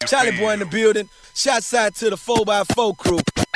Chalie boy in the building. Shots out to the 4x4 crew.